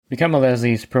Become a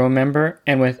Leslie's Pro member,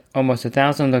 and with almost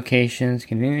 1,000 locations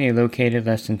conveniently located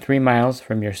less than 3 miles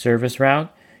from your service route,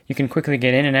 you can quickly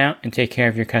get in and out and take care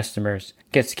of your customers.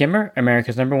 Get Skimmer,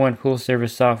 America's #1 pool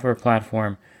service software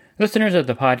platform. Listeners of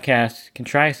the podcast can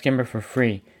try Skimmer for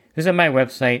free. Visit my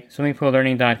website,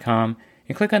 swimmingpoollearning.com,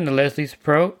 and click on the Leslie's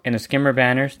Pro and the Skimmer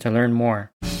banners to learn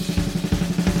more. The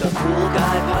Pool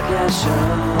Guy Podcast Show.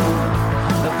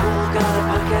 The Pool Guy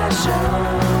Podcast Show.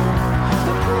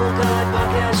 The Pool Guy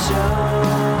Podcast Show.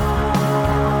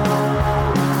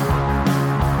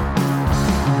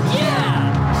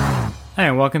 Yeah! Hi,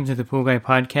 and welcome to the Pool Guy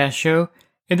Podcast Show.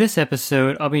 In this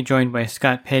episode, I'll be joined by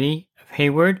Scott Petty of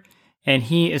Hayward, and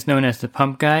he is known as the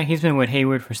Pump Guy. He's been with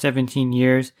Hayward for 17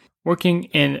 years, working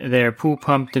in their pool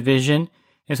pump division.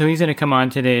 And so he's going to come on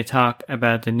today to talk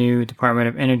about the new Department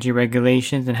of Energy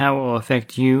regulations and how it will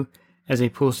affect you as a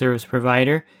pool service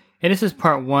provider. And this is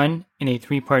part 1 in a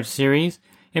 3-part series.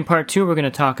 In part 2, we're going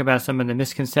to talk about some of the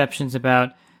misconceptions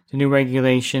about the new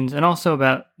regulations and also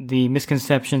about the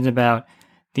misconceptions about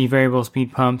the variable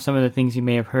speed pump, some of the things you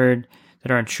may have heard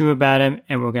that aren't true about them,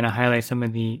 and we're going to highlight some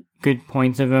of the good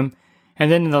points of them. And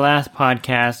then in the last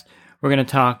podcast, we're going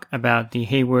to talk about the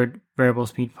Hayward variable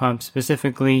speed pump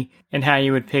specifically and how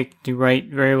you would pick the right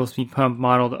variable speed pump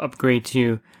model to upgrade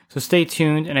to. So stay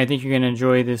tuned, and I think you're going to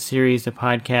enjoy this series of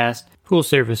podcasts. Pool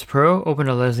Service Pro. Open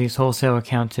a Leslie's wholesale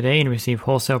account today and receive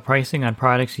wholesale pricing on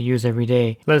products you use every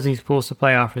day. Leslie's Pool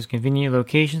Supply offers convenient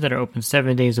locations that are open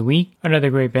 7 days a week. Another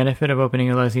great benefit of opening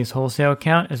a Leslie's wholesale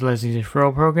account is Leslie's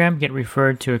referral program. Get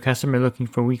referred to a customer looking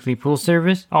for weekly pool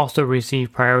service. Also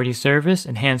receive priority service,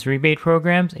 enhanced rebate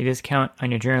programs, a discount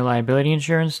on your general liability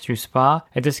insurance through SPA,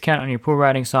 a discount on your pool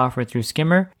routing software through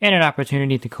Skimmer, and an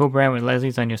opportunity to co-brand with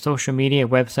Leslie's on your social media,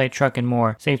 website, truck, and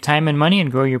more. Save time and money and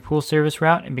grow your pool service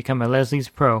route and become a Leslie's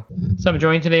Pro. So I'm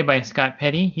joined today by Scott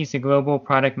Petty. He's the Global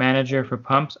Product Manager for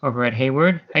Pumps over at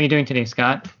Hayward. How are you doing today,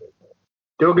 Scott?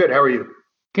 Doing good. How are you?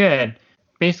 Good.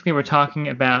 Basically, we're talking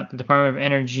about the Department of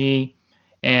Energy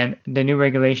and the new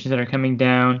regulations that are coming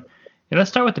down. And let's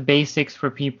start with the basics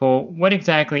for people. What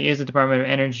exactly is the Department of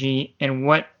Energy, and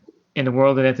what in the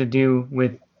world does it have to do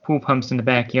with pool pumps in the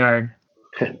backyard?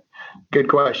 Good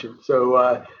question.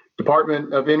 So,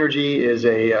 Department of Energy is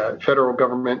a federal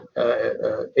government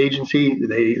agency.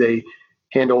 They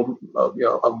handle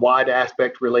a wide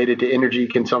aspect related to energy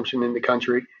consumption in the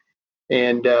country,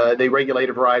 and they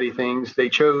regulate a variety of things. They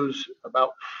chose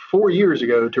about 4 years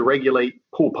ago to regulate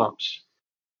pool pumps,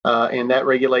 and that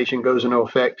regulation goes into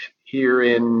effect here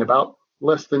in about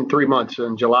less than 3 months,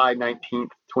 on July 19th,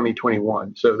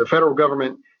 2021. So the federal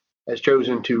government has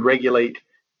chosen to regulate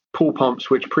pool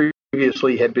pumps, which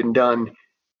previously had been done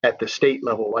at the state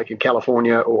level, like in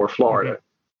California or Florida.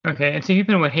 Okay, and so you've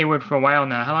been with Hayward for a while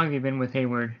now. How long have you been with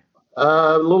Hayward?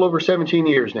 A little over 17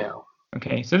 years now.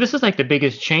 Okay, so this is like the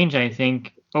biggest change, I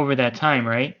think, over that time,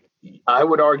 right? I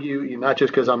would argue, not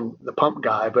just because I'm the pump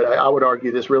guy, but I would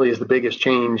argue this really is the biggest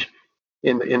change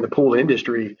in the pool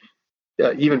industry,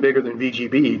 even bigger than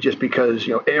VGB, just because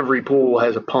every pool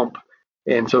has a pump,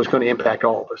 and so it's going to impact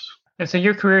all of us. And so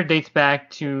your career dates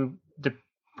back to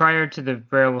prior to the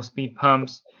variable speed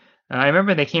pumps. I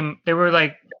remember they were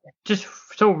like just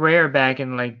so rare back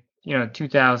in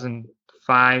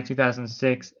 2005,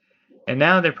 2006, and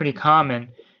now they're pretty common.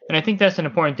 And I think that's an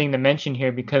important thing to mention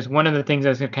here, because one of the things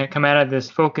that's going to come out of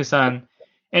this focus on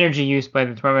energy use by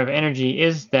the Department of Energy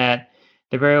is that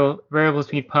the variable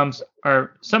speed pumps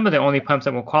are some of the only pumps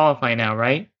that will qualify now,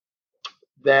 right?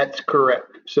 That's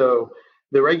correct. So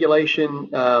the regulation,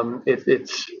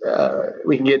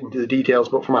 we can get into the details,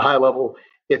 but from a high level,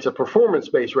 it's a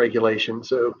performance-based regulation.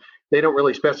 So they don't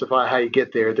really specify how you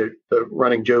get there. The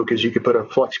running joke is you could put a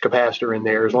flux capacitor in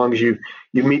there as long as you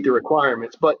meet the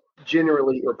requirements. But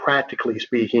generally, or practically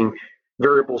speaking,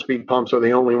 variable speed pumps are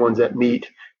the only ones that meet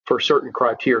for certain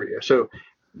criteria. So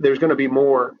there's going to be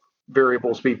more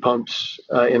variable speed pumps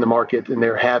in the market than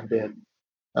there have been,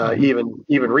 even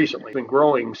recently. It's been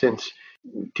growing since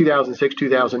 2006,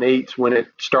 2008, when it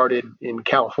started in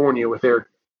California with their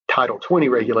Title 20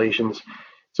 regulations.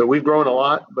 So we've grown a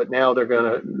lot, but now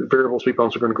the variable speed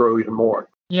pumps are going to grow even more.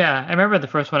 Yeah, I remember the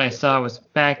first one I saw was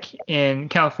back in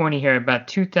California here about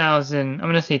 2000. I'm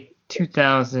going to say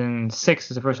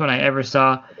 2006 is the first one I ever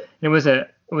saw. It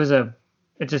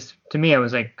just, to me, it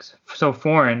was like so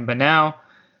foreign. But now,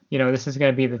 this is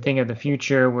going to be the thing of the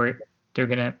future where they're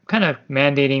going to kind of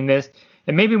mandating this.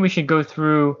 And maybe we should go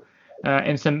through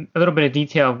in a little bit of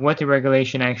detail of what the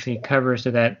regulation actually covers,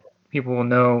 so that people will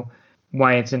know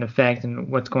why it's in effect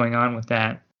and what's going on with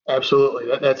that.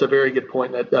 Absolutely. That's a very good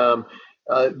point. That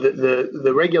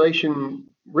the regulation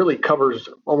really covers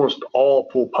almost all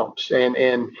pool pumps.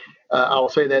 And I'll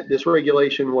say that this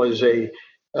regulation was a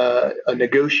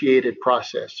negotiated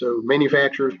process. So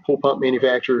manufacturers, pool pump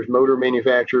manufacturers, motor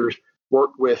manufacturers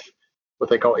worked with what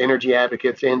they call energy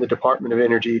advocates and the Department of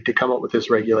Energy to come up with this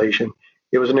regulation.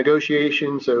 It was a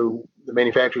negotiation, so the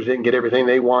manufacturers didn't get everything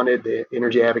they wanted. The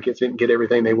energy advocates didn't get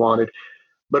everything they wanted.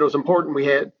 But it was important we,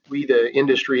 the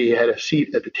industry, had a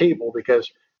seat at the table,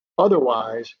 because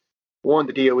otherwise, one,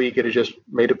 the DOE could have just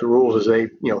made up the rules as they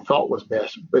thought was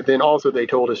best. But then also they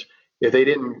told us if they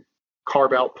didn't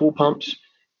carve out pool pumps,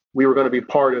 we were going to be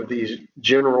part of these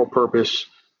general purpose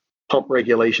pump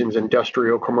regulations,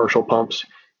 industrial commercial pumps,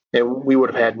 and we would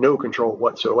have had no control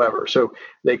whatsoever. So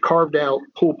they carved out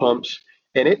pool pumps,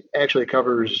 and it actually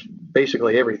covers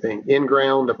basically everything: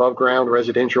 in-ground, above ground,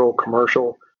 residential,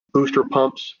 commercial, booster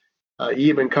pumps,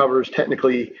 even covers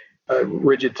technically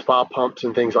rigid spa pumps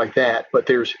and things like that. But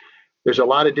there's a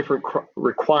lot of different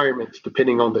requirements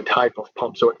depending on the type of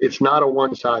pump. So it's not a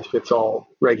one-size-fits-all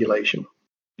regulation.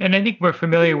 And I think we're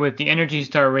familiar with the Energy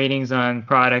Star ratings on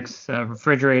products,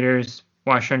 refrigerators,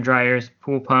 washer and dryers,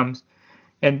 pool pumps.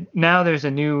 And now there's a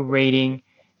new rating,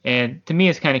 and to me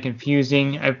it's kind of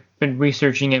confusing. I've been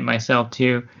researching it myself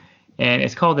too, and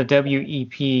it's called the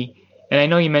WEP. And I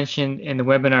know you mentioned in the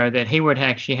webinar that Hayward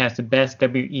actually has the best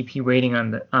WEP rating on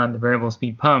the variable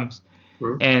speed pumps.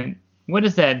 Mm-hmm. And what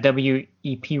is that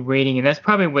WEP rating? And that's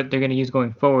probably what they're going to use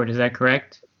going forward. Is that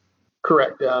correct?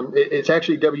 Correct. It's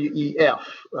actually WEF,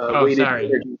 weighted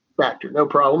energy factor. No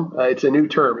problem. It's a new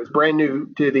term. It's brand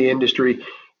new to the industry.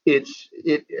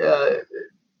 The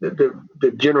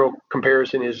general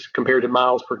comparison is compared to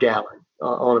miles per gallon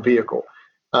on a vehicle.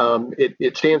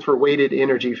 It stands for weighted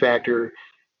energy factor,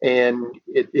 and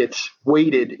it's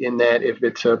weighted in that if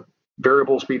it's a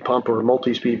variable speed pump or a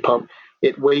multi-speed pump,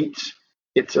 it weights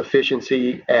its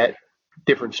efficiency at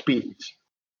different speeds.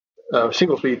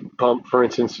 Single speed pump, for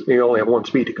instance, you only have one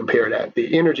speed to compare that.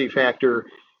 The energy factor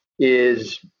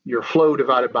is your flow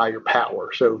divided by your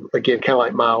power. So again, kind of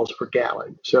like miles per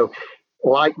gallon. So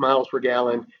like miles per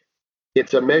gallon,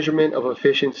 it's a measurement of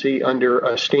efficiency under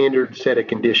a standard set of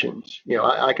conditions.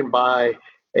 I can buy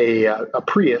a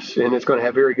Prius and it's going to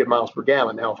have very good miles per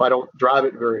gallon. Now, if I don't drive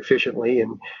it very efficiently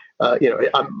and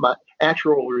my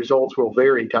actual results will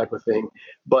vary, type of thing.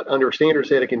 But under a standard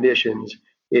set of conditions,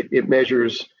 it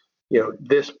measures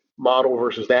this model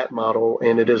versus that model,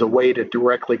 and it is a way to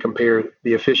directly compare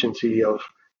the efficiency of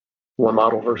one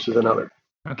model versus another.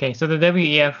 Okay, so the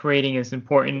WEF rating is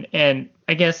important, and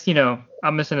I guess,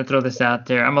 I'm just going to throw this out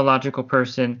there. I'm a logical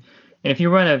person, and if you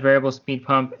run a variable speed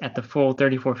pump at the full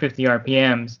 3450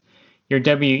 RPMs, your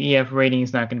WEF rating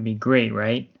is not going to be great,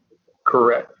 right?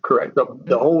 Correct.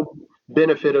 The whole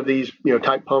benefit of these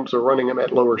type pumps are running them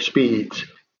at lower speeds,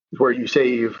 where you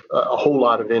save a whole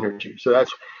lot of energy. So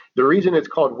that's the reason it's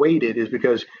called weighted, is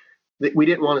because we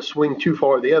didn't want to swing too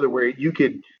far the other way. You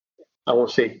could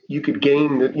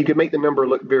make the number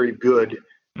look very good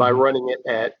by running it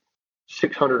at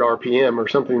 600 RPM or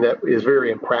something that is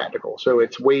very impractical. So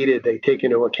it's weighted. They take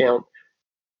into account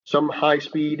some high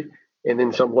speed and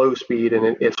then some low speed,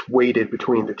 and it's weighted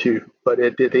between the two. But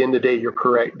at the end of the day, you're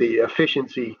correct. The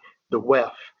efficiency, the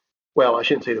WEF, well, I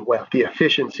shouldn't say the WEF, the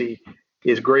efficiency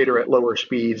is greater at lower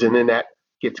speeds, and then that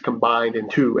gets combined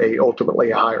into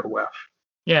ultimately a higher WEF.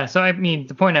 Yeah, so I mean,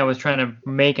 the point I was trying to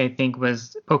make, I think,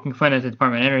 was poking fun at the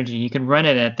Department of Energy. You can run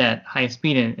it at that high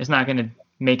speed, and it's not going to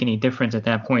make any difference at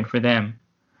that point for them.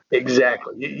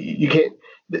 Exactly. You can't.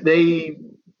 They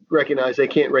recognize they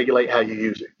can't regulate how you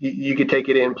use it. You could take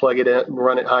it in, plug it in, and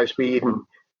run at high speed, and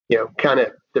kind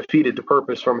of defeated the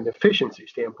purpose from an efficiency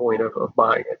standpoint of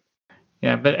buying it.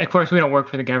 Yeah, but of course we don't work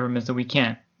for the government, so we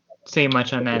can't say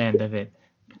much on that end of it.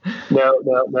 No.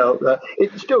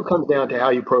 It still comes down to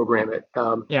how you program it.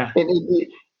 Yeah. And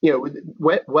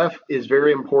WEF is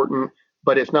very important,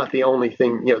 but it's not the only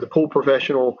thing. The pool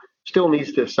professional still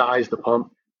needs to size the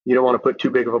pump. You don't want to put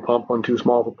too big of a pump on too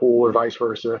small of a pool, or vice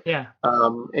versa. Yeah.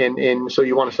 And so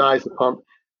you want to size the pump.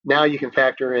 Now you can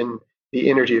factor in the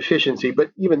energy efficiency,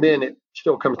 but even then, it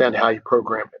still comes down to how you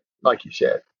program it, like you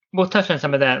said. We'll touch on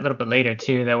some of that a little bit later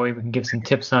too. That way we can give some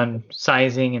tips on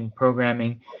sizing and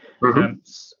programming. Mm-hmm.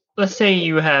 Let's say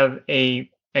you have a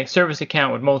service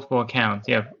account with multiple accounts.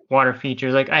 You have water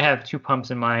features. Like I have 2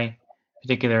 pumps in my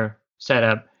particular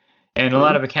setup, and a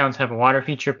lot of accounts have a water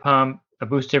feature pump, a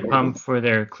booster pump for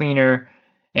their cleaner,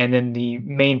 and then the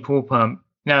main pool pump.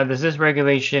 Now, does this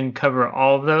regulation cover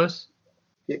all of those?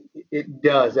 It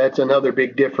does. That's another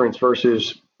big difference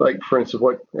versus, like, for instance,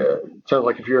 what sounds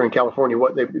like if you're in California,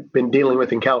 what they've been dealing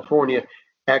with in California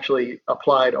actually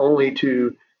applied only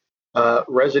to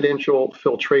residential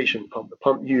filtration pump, the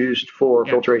pump used for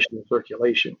filtration and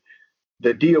circulation.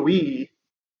 The DOE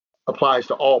applies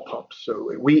to all pumps.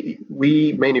 So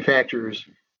we manufacturers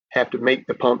have to make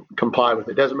the pump comply with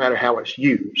it. It doesn't matter how it's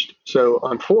used. So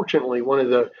unfortunately, one of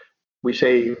the, we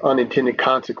say, unintended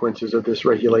consequences of this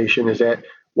regulation is that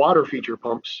water feature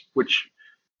pumps, which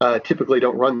typically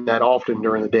don't run that often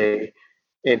during the day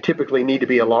and typically need to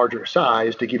be a larger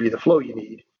size to give you the flow you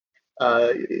need,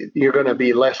 you're going to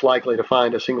be less likely to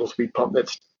find a single speed pump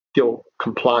that's still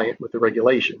compliant with the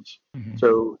regulations. Mm-hmm.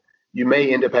 So you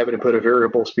may end up having to put a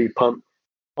variable speed pump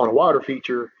on a water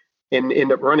feature and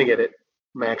end up running it at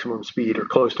maximum speed or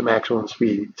close to maximum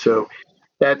speed. So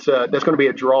that's going to be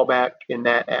a drawback in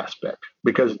that aspect,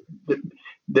 because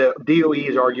the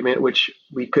DOE's argument, which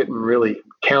we couldn't really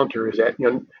counter, is that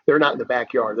they're not in the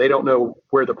backyard. They don't know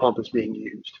where the pump is being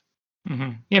used.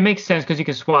 Mm-hmm. Yeah, it makes sense because you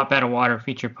can swap out a water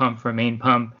feature pump for a main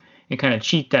pump and kind of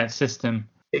cheat that system.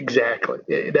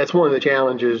 Exactly. That's one of the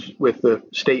challenges with the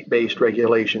state-based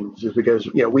regulations, is because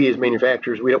we as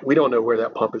manufacturers, we don't know where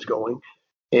that pump is going,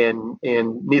 and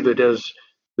neither does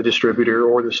the distributor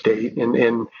or the state,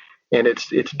 and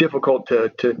it's difficult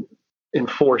to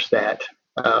enforce that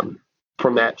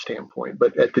from that standpoint.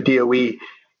 But at the DOE,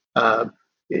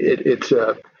 it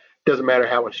doesn't matter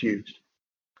how it's used,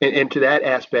 and to that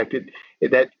aspect,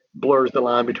 that blurs the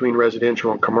line between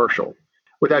residential and commercial.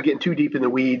 Without getting too deep in the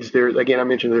weeds, I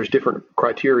mentioned there's different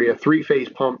criteria. 3-phase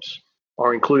pumps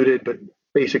are included, but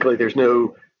basically there's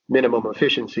no minimum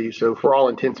efficiency. So for all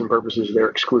intents and purposes, they're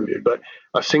excluded. But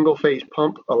a single-phase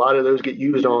pump, a lot of those get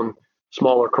used on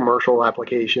smaller commercial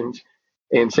applications.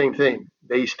 And same thing,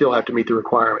 they still have to meet the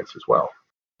requirements as well.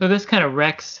 So this kind of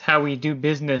wrecks how we do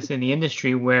business in the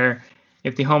industry, where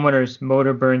if the homeowner's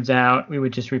motor burns out, we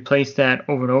would just replace that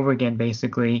over and over again,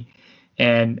 basically,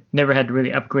 and never had to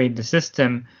really upgrade the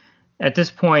system. At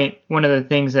this point, one of the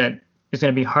things that is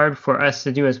going to be hard for us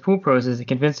to do as pool pros is to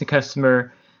convince the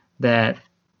customer that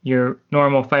your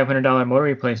normal $500 motor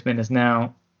replacement is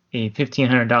now a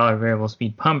 $1,500 variable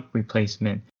speed pump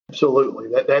replacement. Absolutely.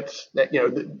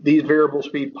 These variable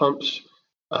speed pumps,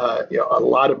 a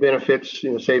lot of benefits,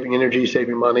 saving energy,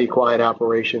 saving money, quiet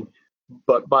operation.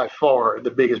 But by far,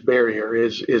 the biggest barrier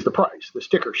is the price, the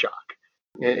sticker shock.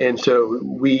 And so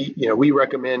we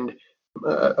recommend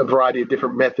a variety of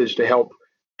different methods to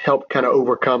help kind of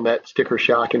overcome that sticker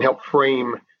shock and help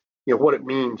frame what it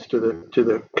means to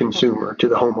the consumer, to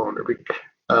the homeowner.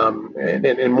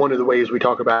 And one of the ways we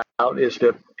talk about is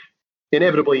to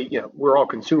inevitably, we're all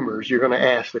consumers. You're going to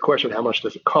ask the question, how much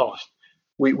does it cost?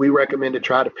 We recommend to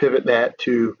try to pivot that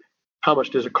to how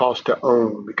much does it cost to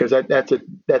own, because that's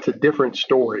a different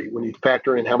story when you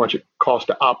factor in how much it costs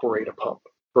to operate a pump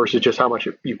versus just how much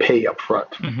you pay up front.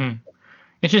 Mm-hmm.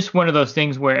 It's just one of those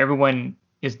things where everyone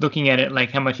is looking at it like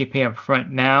how much you pay up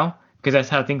front now, because that's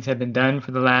how things have been done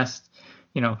for the last,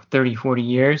 30, 40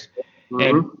 years. Mm-hmm.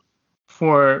 And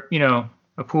for,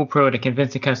 a pool pro to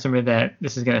convince a customer that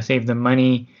this is going to save them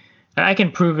money, I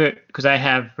can prove it because I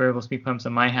have variable speed pumps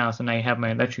in my house and I have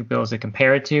my electric bills to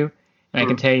compare it to. And I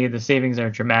can tell you the savings are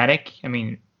dramatic. I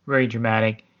mean, very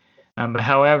dramatic. But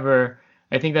however,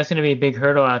 I think that's going to be a big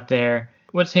hurdle out there.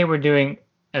 What's Hayward doing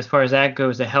as far as that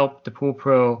goes to help the pool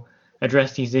pro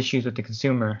address these issues with the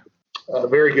consumer?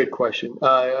 Very good question.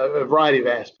 A variety of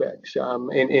aspects.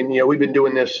 And we've been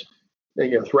doing this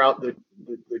throughout the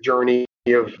journey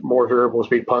of more variable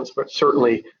speed pumps, but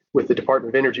certainly with the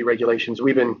Department of Energy regulations,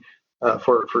 we've been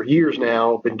for years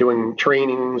now been doing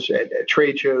trainings at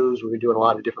trade shows. We've been doing a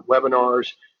lot of different webinars,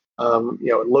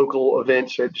 local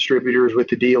events at distributors with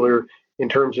the dealer in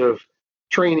terms of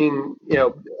training,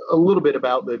 a little bit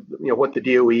about what the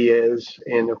DOE is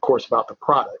and of course about the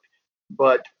product,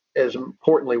 but as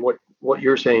importantly, what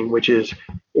you're saying, which is,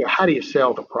 how do you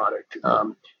sell the product?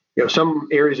 Some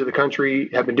areas of the country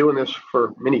have been doing this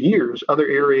for many years. Other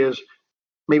areas,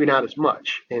 maybe not as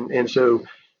much. And so,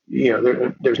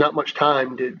 there's not much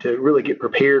time to really get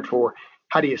prepared for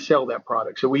how do you sell that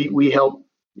product. So we help,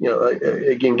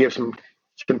 again, give some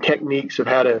techniques of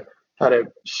how to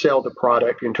sell the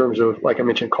product in terms of, like I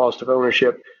mentioned, cost of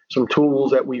ownership, some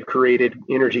tools that we've created,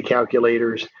 energy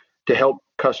calculators, to help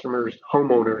customers,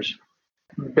 homeowners,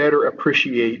 better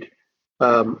appreciate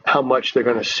how much they're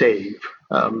going to save.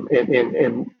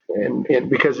 And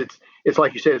because it's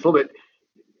like you said, it's a little bit,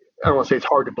 I don't want to say it's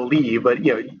hard to believe, but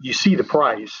you see the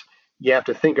price, you have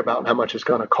to think about how much it's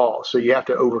going to cost. So you have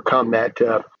to overcome that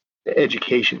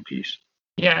education piece.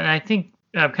 Yeah, and I think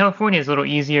California is a little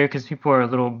easier because people are a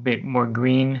little bit more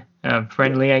green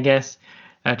friendly, I guess.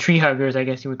 Tree huggers, I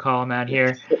guess you would call them out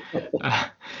here.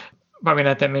 Probably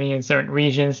not that many in certain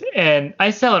regions. And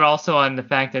I sell it also on the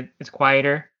fact that it's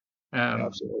quieter.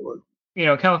 Absolutely.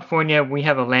 California, we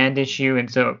have a land issue, and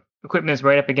so equipment is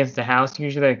right up against the house.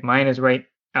 Usually, like mine is right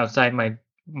outside my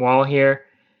wall here.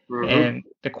 Mm-hmm. And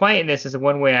the quietness is the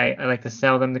one way I like to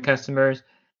sell them to customers.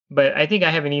 But I think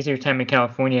I have an easier time in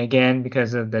California again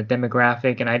because of the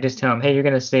demographic. And I just tell them, hey, you're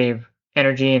going to save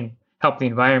energy and help the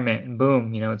environment. And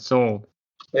boom, it's sold.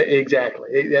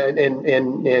 Exactly. And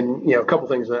a couple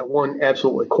things on that. One,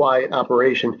 absolutely quiet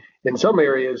operation. In some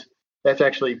areas, that's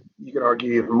actually, you could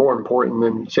argue, even more important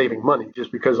than saving money,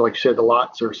 just because, like you said, the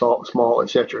lots are small, et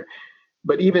cetera.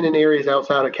 But even in areas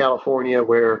outside of California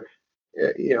where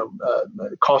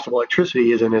the cost of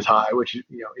electricity isn't as high, which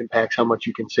impacts how much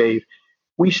you can save,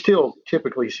 we still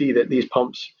typically see that these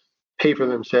pumps pay for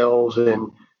themselves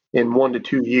in 1 to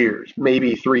 2 years,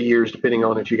 maybe 3 years, depending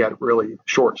on if you got really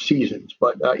short seasons.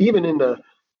 But even in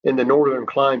the northern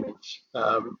climates,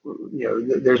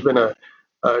 there's been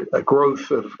a growth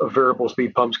of variable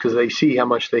speed pumps because they see how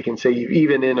much they can save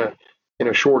even in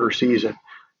a shorter season.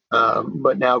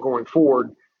 But now going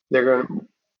forward, there's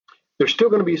still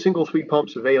going to be single speed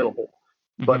pumps available,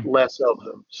 but less of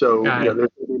them. So there's going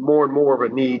to be more and more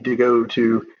of a need to go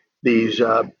to these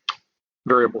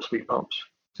variable speed pumps.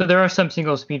 So there are some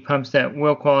single speed pumps that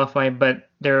will qualify, but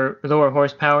they're lower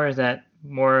horsepower. Is that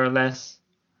more or less?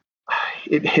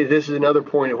 This is another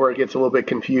point where it gets a little bit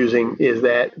confusing, is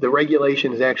that the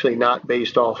regulation is actually not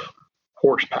based off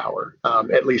horsepower,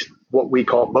 at least what we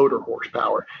call motor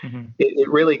horsepower. Mm-hmm. It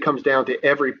really comes down to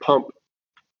every pump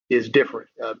is different.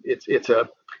 It's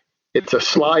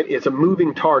a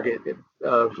moving target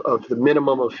of the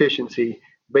minimum efficiency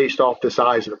based off the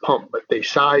size of the pump, but they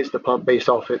size the pump based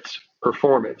off its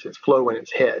performance, its flow, and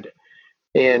its head.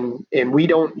 And we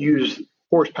don't use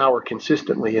horsepower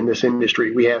consistently in this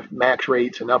industry. We have max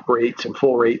rates and up rates and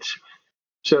full rates.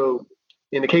 So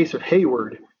in the case of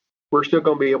Hayward, we're still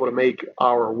going to be able to make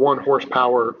our 1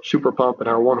 horsepower super pump and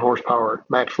our 1 horsepower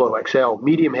max flow XL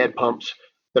medium head pumps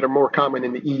that are more common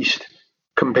in the East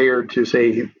compared to,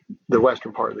 say, the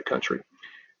western part of the country.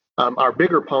 Our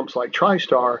bigger pumps like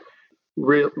TriStar,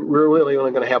 we're really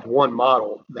only going to have 1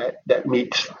 model that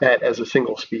meets that as a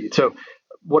single speed. So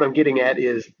what I'm getting at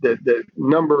is the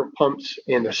number of pumps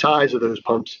and the size of those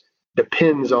pumps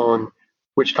depends on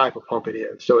which type of pump it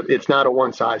is. So it's not a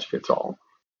one size fits all.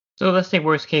 So let's say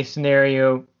worst case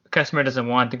scenario, the customer doesn't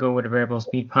want to go with a variable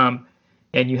speed pump,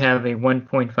 and you have a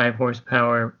 1.5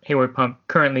 horsepower Hayward pump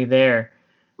currently there.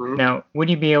 Mm-hmm. Now, would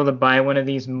you be able to buy one of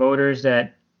these motors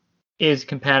that is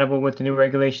compatible with the new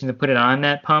regulations and put it on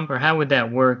that pump, or how would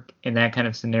that work in that kind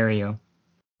of scenario?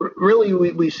 Really,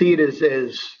 we see it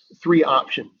as 3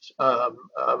 options.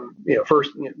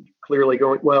 First, clearly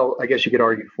going, well, I guess you could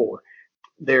argue 4.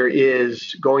 There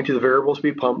is going to the variable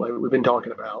speed pump like we've been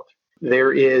talking about.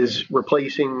 There is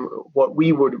replacing what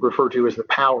we would refer to as the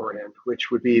power end,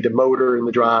 which would be the motor and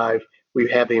the drive. We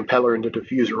have the impeller and the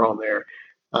diffuser on there.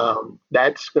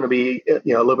 That's going to be a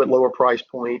little bit lower price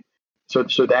point.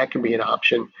 So that can be an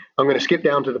option. I'm going to skip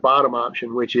down to the bottom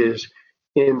option, which is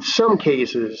in some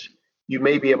cases, you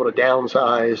may be able to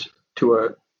downsize to a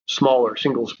smaller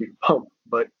single speed pump,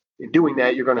 but in doing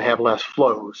that, you're going to have less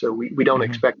flow. So we don't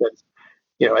expect that.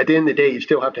 At the end of the day, you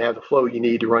still have to have the flow you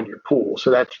need to run your pool. So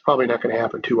that's probably not going to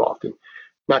happen too often.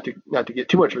 Not to get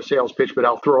too much of a sales pitch, but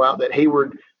I'll throw out that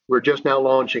Hayward, we're just now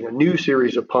launching a new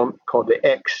series of pump called the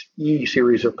XE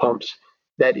series of pumps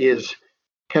that is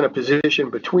kind of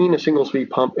positioned between a single speed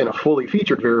pump and a fully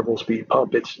featured variable speed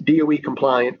pump. It's DOE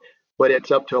compliant, but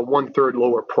it's up to a 1/3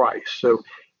 lower price. So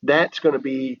that's going to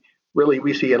be really,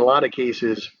 we see in a lot of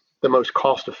cases, the most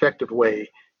cost effective way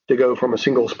to go from a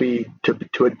single speed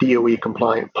to a DOE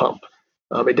compliant pump.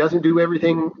 It doesn't do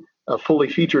everything a fully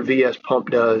featured VS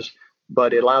pump does,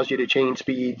 but it allows you to change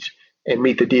speeds and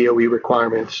meet the DOE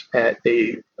requirements at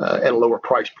a lower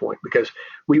price point, because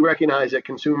we recognize that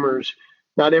consumers,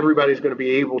 not everybody's going to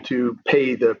be able to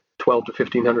pay the $1,200 to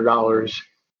 $1,500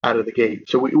 out of the gate.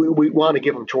 So we want to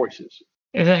give them choices.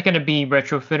 Is that going to be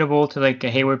retrofittable to like a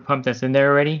Hayward pump that's in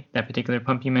there already, that particular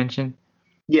pump you mentioned?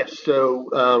 Yes.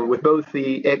 So with both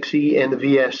the XE and the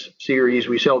VS series,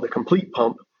 we sell the complete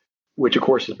pump, which of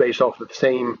course is based off of the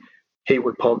same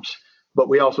Hayward pumps, but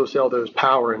we also sell those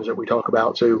power ends that we talk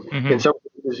about. So in some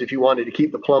cases, if you wanted to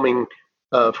keep the plumbing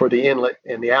for the inlet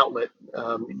and the outlet,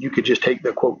 you could just take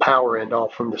the quote power end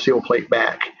off from the seal plate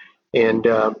back and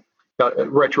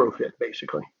retrofit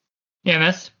basically. Yeah,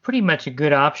 that's pretty much a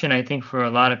good option, I think, for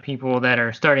a lot of people that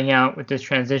are starting out with this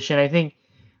transition. I think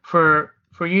for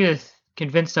you to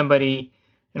convince somebody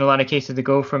in a lot of cases to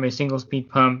go from a single speed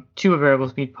pump to a variable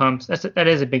speed pump, that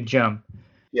is a big jump.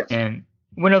 Yes. And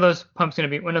when are those pumps going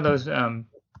to be? When are those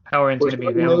power ends going to be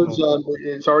available?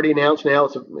 It's already announced now.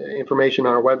 It's information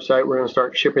on our website. We're going to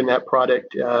start shipping that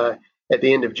product at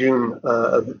the end of June,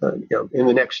 in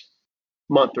the next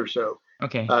month or so.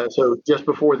 Okay. So just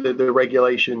before the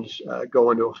regulations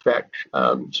go into effect,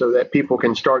 so that people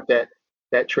can start that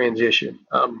transition.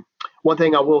 One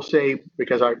thing I will say,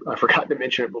 because I forgot to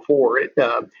mention it before,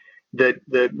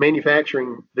 the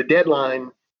manufacturing, the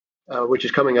deadline, which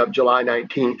is coming up July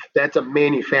 19th, that's a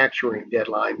manufacturing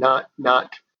deadline,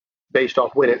 not based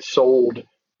off when it's sold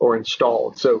or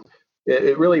installed. So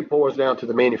it really boils down to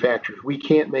the manufacturers. We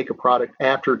can't make a product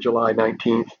after July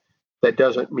 19th that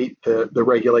doesn't meet the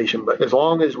regulation. But as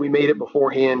long as we made it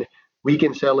beforehand, we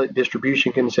can sell it,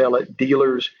 distribution can sell it,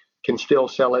 dealers can still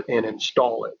sell it and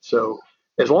install it. So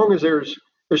as long as there's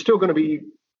still going to be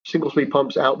single speed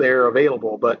pumps out there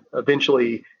available, but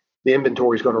eventually the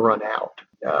inventory is going to run out.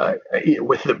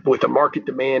 With the market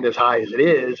demand as high as it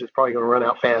is, it's probably going to run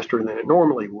out faster than it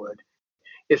normally would.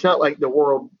 It's not like the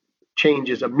world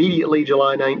changes immediately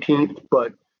July 19th,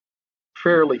 but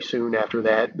fairly soon after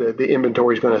that, the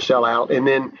inventory is going to sell out. And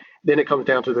then it comes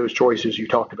down to those choices you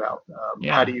talked about.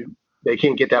 Yeah. They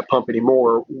can't get that pump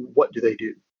anymore. What do they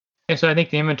do? Yeah, so I think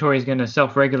the inventory is going to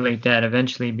self-regulate that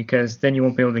eventually, because then you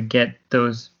won't be able to get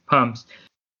those pumps.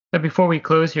 But before we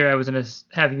close here, I was going to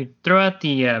have you throw out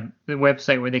the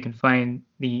website where they can find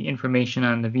the information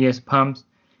on the VS pumps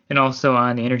and also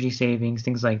on the energy savings,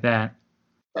 things like that.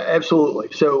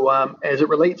 Absolutely. So as it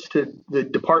relates to the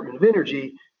Department of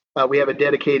Energy, we have a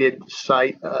dedicated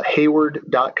site,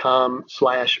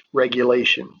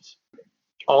 hayward.com/regulations.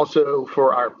 Also,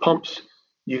 for our pumps,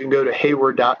 you can go to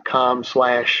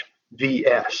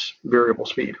hayward.com/VS, variable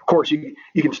speed. Of course, you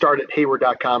can start at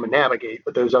hayward.com and navigate,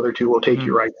 but those other two will take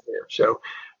you right there. So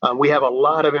we have a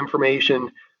lot of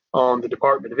information on the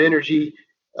Department of Energy,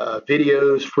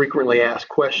 videos, frequently asked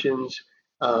questions,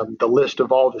 the list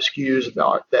of all the SKUs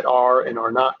that are and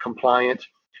are not compliant.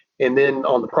 And then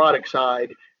on the product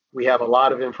side, we have a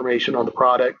lot of information on the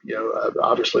product,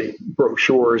 obviously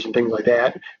brochures and things like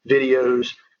that,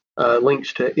 videos,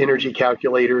 links to energy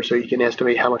calculators so you can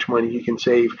estimate how much money you can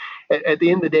save. At the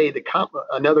end of the day,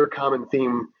 another common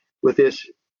theme with this,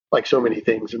 like so many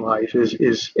things in life,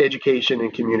 is education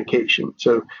and communication.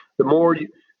 So the more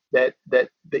that the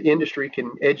industry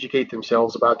can educate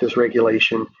themselves about this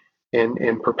regulation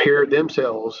and prepare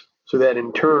themselves, so that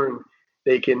in turn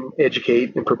they can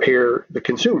educate and prepare the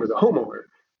consumer, the homeowner,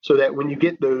 so that when you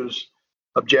get those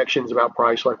objections about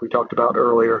price, like we talked about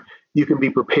earlier, you can be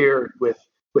prepared with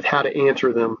how to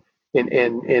answer them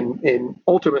and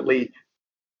ultimately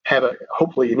have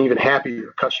hopefully an even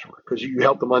happier customer, because you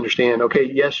help them understand, okay,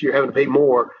 yes, you're having to pay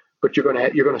more, but you're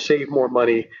going to save more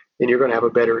money and you're going to have a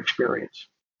better experience.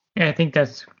 Yeah, I think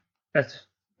that's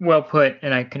well put,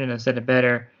 and I couldn't have said it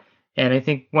better. And I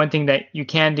think one thing that you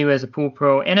can do as a pool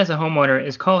pro and as a homeowner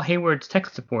is call Hayward's tech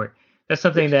support. That's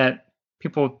something that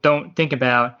people don't think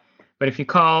about, but if you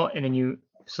call and then you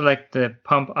select the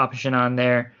pump option on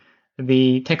there,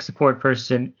 the tech support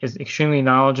person is extremely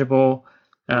knowledgeable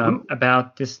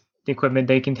about the equipment.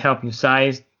 They can help you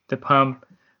size the pump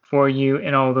for you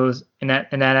and all those in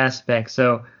that aspect.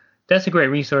 So that's a great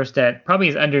resource that probably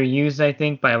is underused, I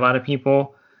think, by a lot of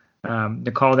people,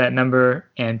 to call that number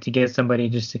and to get somebody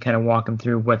just to kind of walk them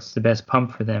through what's the best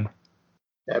pump for them.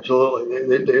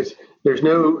 Absolutely. There's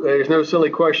no silly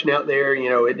question out there.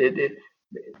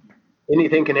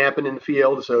 Anything can happen in the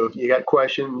field. So if you got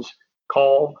questions,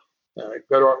 call.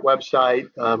 Go to our website.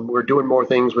 We're doing more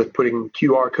things with putting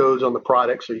QR codes on the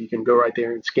product, so you can go right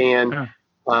there and scan.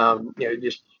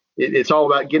 It's all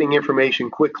about getting information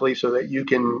quickly so that you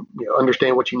can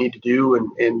understand what you need to do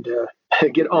and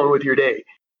get on with your day.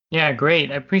 Yeah,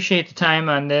 great. I appreciate the time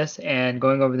on this and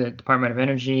going over the Department of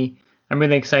Energy. I'm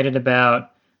really excited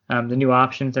about the new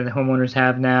options that the homeowners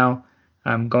have now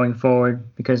going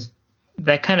forward, because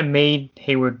that kind of made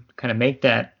Hayward kind of make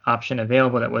that option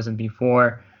available that wasn't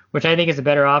before, which I think is a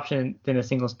better option than a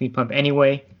single speed pump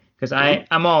anyway, because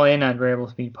I'm all in on variable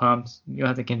speed pumps. You don't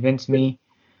have to convince me.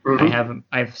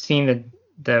 I've seen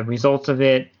the results of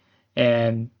it,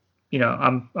 and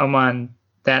I'm on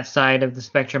that side of the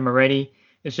spectrum already.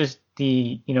 It's just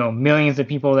the millions of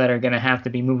people that are going to have to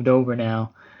be moved over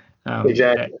now.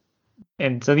 Exactly.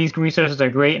 And so these resources are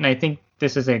great, and I think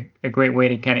this is a great way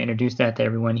to kind of introduce that to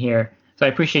everyone here. So I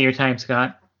appreciate your time,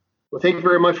 Scott. Well, thank you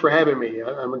very much for having me.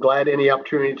 I'm glad any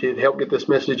opportunity to help get this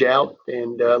message out,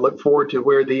 and look forward to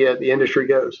where the industry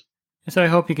goes. So I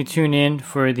hope you can tune in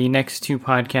for the next 2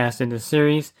 podcasts in the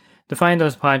series. To find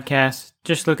those podcasts,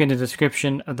 just look in the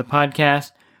description of the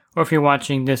podcast, or if you're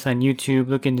watching this on YouTube,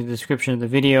 look in the description of the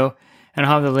video, and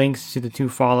I'll have the links to the 2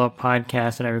 follow-up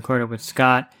podcasts that I recorded with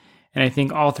Scott. And I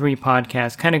think all 3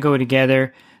 podcasts kind of go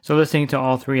together, so listening to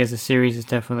all 3 as a series is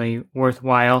definitely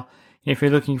worthwhile. And if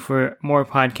you're looking for more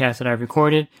podcasts that I've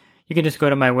recorded, you can just go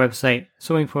to my website,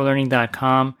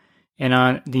 swimmingpoollearning.com, and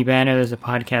on the banner there's a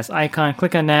podcast icon.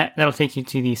 Click on that. That'll take you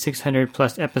to the 600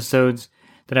 plus episodes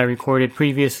that I recorded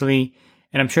previously,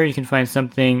 and I'm sure you can find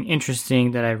something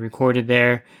interesting that I recorded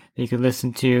there that you could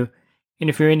listen to. And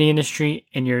if you're in the industry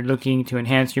and you're looking to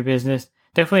enhance your business,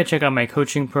 definitely check out my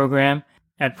coaching program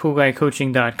at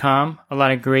poolguycoaching.com. A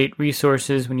lot of great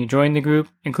resources when you join the group,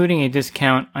 including a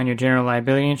discount on your general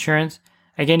liability insurance.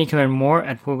 Again, you can learn more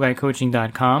at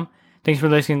poolguycoaching.com. Thanks for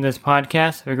listening to this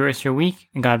podcast. Have a great rest of your week,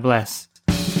 and God bless.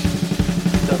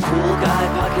 The Pool Guy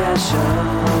Podcast Show.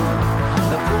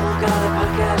 The Pool Guy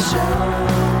Podcast Show.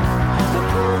 The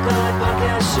Pool Guy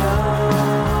Podcast Show.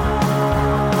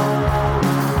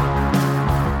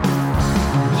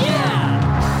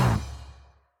 Yeah!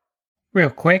 Real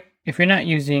quick, if you're not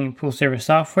using pool service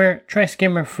software, try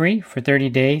Skimmer free for 30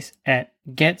 days at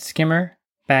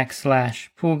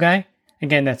getskimmer.com/poolguy.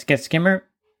 Again, that's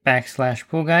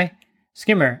getskimmer.com/poolguy.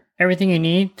 Skimmer, everything you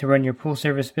need to run your pool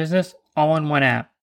service business all in one app.